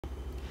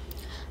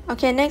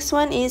Okay, next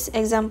one is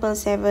example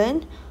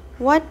 7.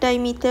 What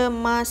diameter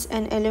must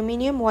an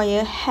aluminium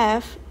wire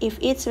have if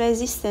its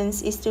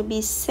resistance is to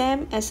be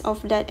same as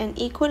of that an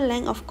equal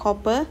length of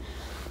copper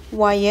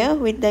wire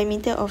with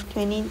diameter of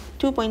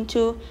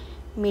 2.2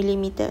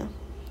 millimeter?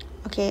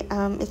 Okay,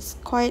 it's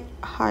quite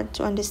hard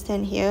to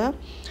understand here.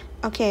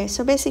 Okay,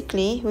 so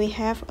basically we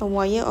have a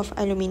wire of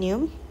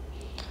aluminium.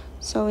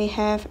 So we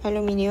have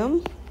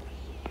aluminium,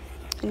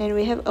 and then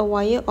we have a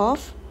wire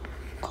of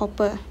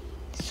copper.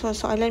 So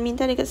soalan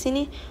minta dekat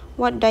sini,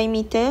 what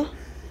diameter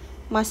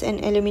must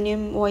an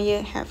aluminium wire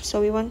have?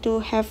 So we want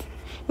to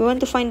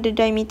find the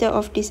diameter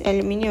of this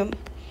aluminium.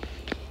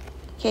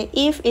 Okay,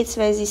 if its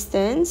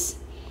resistance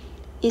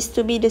is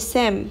to be the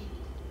same,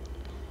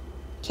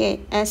 okay,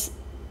 as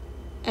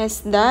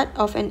that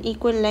of an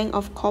equal length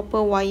of copper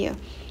wire.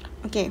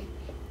 Okay,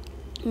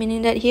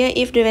 meaning that here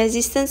if the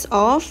resistance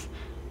of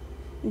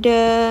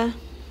the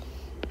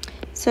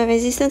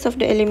resistance of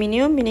the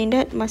aluminium, meaning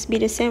that must be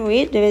the same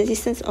with the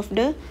resistance of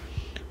the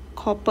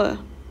copper,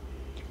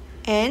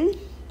 and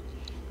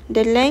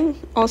the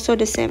length also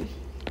the same.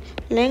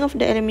 Length of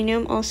the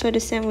aluminium also the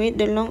same with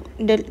the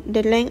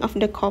length of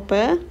the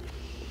copper.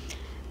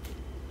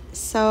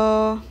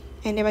 So,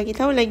 and dia bagi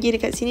tahu lagi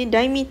dekat sini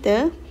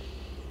diameter.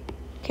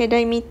 Okay,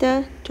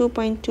 diameter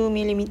 2.2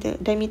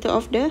 mm. Diameter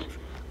of the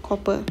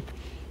copper.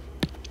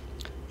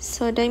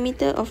 So,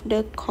 diameter of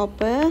the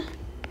copper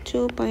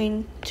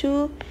 2.2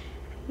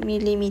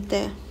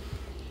 millimeter.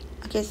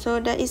 Okay, so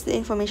that is the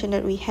information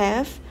that we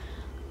have.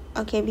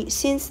 Okay,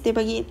 since dia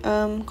bagi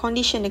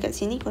condition dekat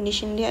sini,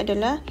 condition dia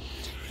adalah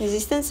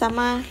resistance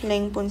sama,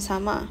 length pun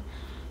sama.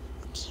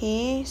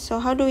 Okay,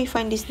 so how do we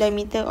find this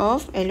diameter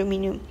of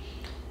aluminium?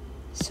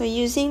 So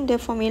using the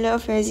formula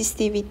of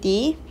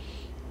resistivity,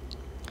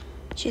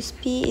 which is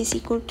P is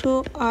equal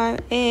to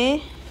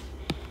RA.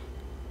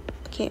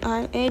 Okay,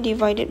 RA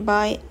divided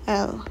by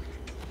L.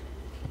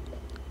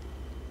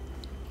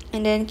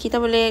 And then kita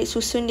boleh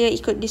susun dia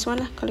ikut this one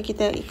lah. Kalau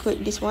kita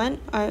ikut this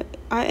one,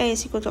 RA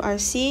is equal to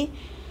RC.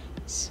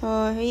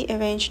 So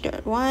rearrange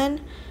that one.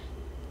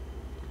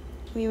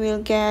 We will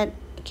get,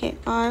 okay,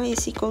 R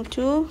is equal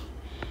to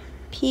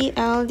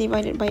PL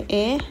divided by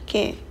A.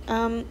 Okay,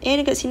 A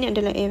dekat sini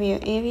adalah area.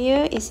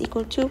 Area is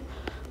equal to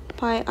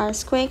pi R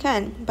square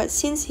kan. But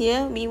since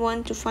here we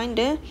want to find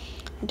the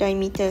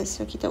diameter,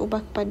 so kita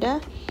ubah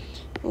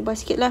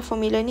sikit lah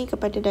formula ni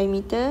kepada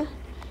diameter.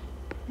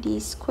 D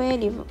square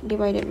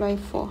divided by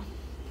 4.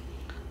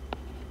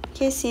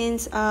 Okay,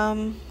 since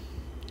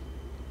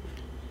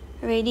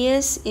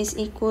radius is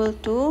equal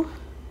to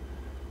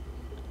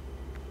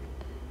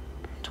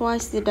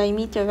twice the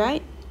diameter,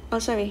 right?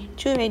 Oh, sorry,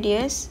 2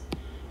 radius.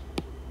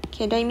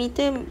 Okay,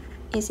 diameter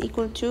is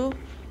equal to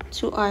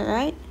 2r,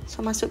 right?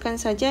 So masukkan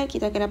saja,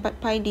 kita akan dapat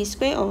pi d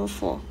square over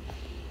 4.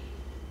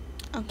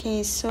 Okay,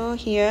 so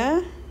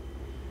here,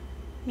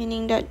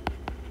 meaning that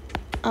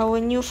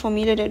our new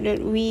formula that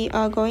we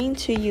are going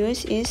to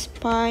use is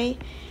pi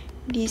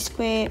d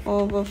square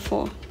over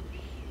 4.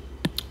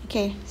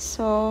 Okay,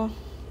 so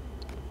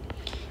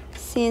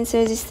since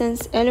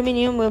resistance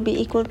aluminium will be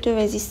equal to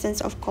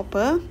resistance of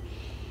copper,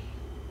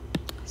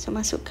 so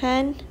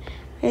masukkan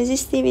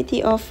resistivity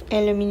of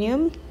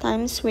aluminium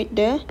times with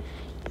the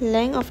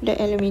length of the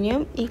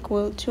aluminium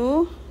equal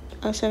to,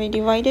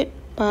 divided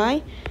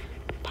by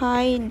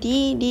pi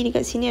d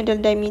dekat sini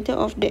adalah diameter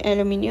of the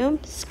aluminium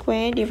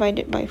square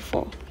divided by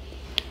 4.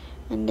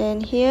 And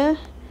then here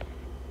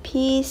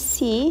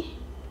PC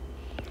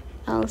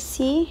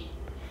LC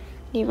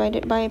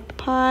divided by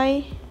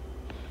pi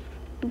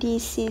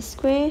DC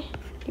square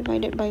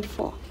divided by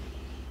 4.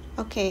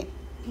 Okay,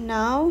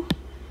 now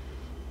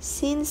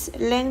since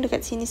length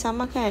dekat sini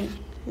sama kan,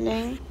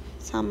 length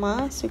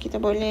sama, so kita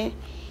boleh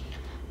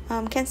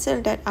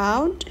cancel that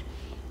out.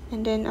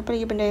 And then apa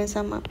lagi benda yang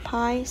sama?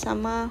 Pi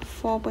sama,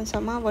 4 pun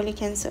sama, boleh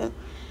cancel.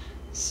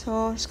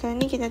 So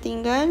sekarang ni kita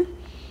tinggal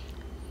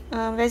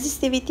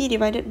resistivity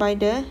divided by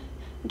the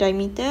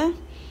diameter.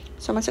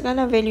 So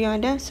masukkanlah value yang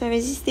ada. So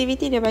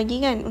resistivity dia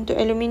bagi kan, untuk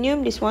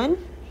aluminium this one,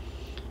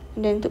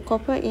 and then untuk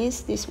copper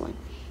is this one.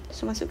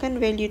 So masukkan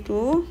value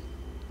tu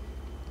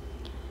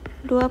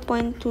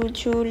 2.75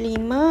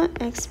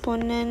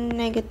 eksponen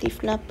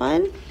negatif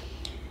 8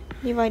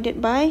 divided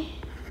by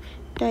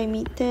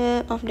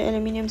diameter of the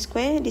aluminium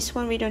square. This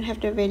one we don't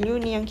have the value,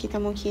 ni yang kita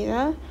mau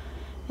kira.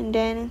 And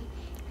then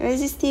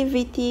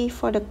resistivity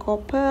for the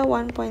copper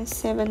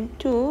 1.72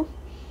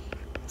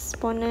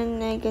 exponent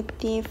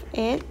negative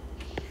 8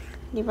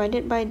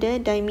 divided by the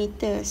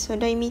diameter. So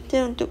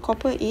diameter untuk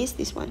copper is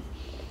this one,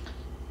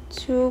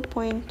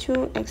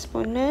 2.2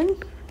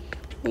 exponent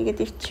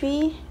negative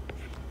 3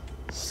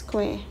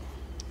 square.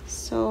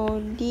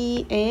 So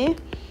DA,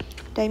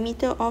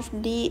 diameter of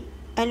the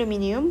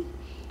aluminium,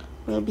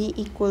 will be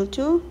equal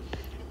to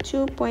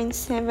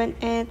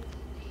 2.78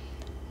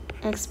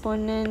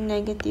 exponent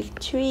negative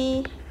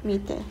 3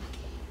 meter.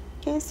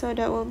 Okay, so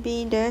that will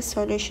be the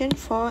solution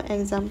for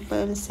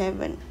example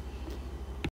 7.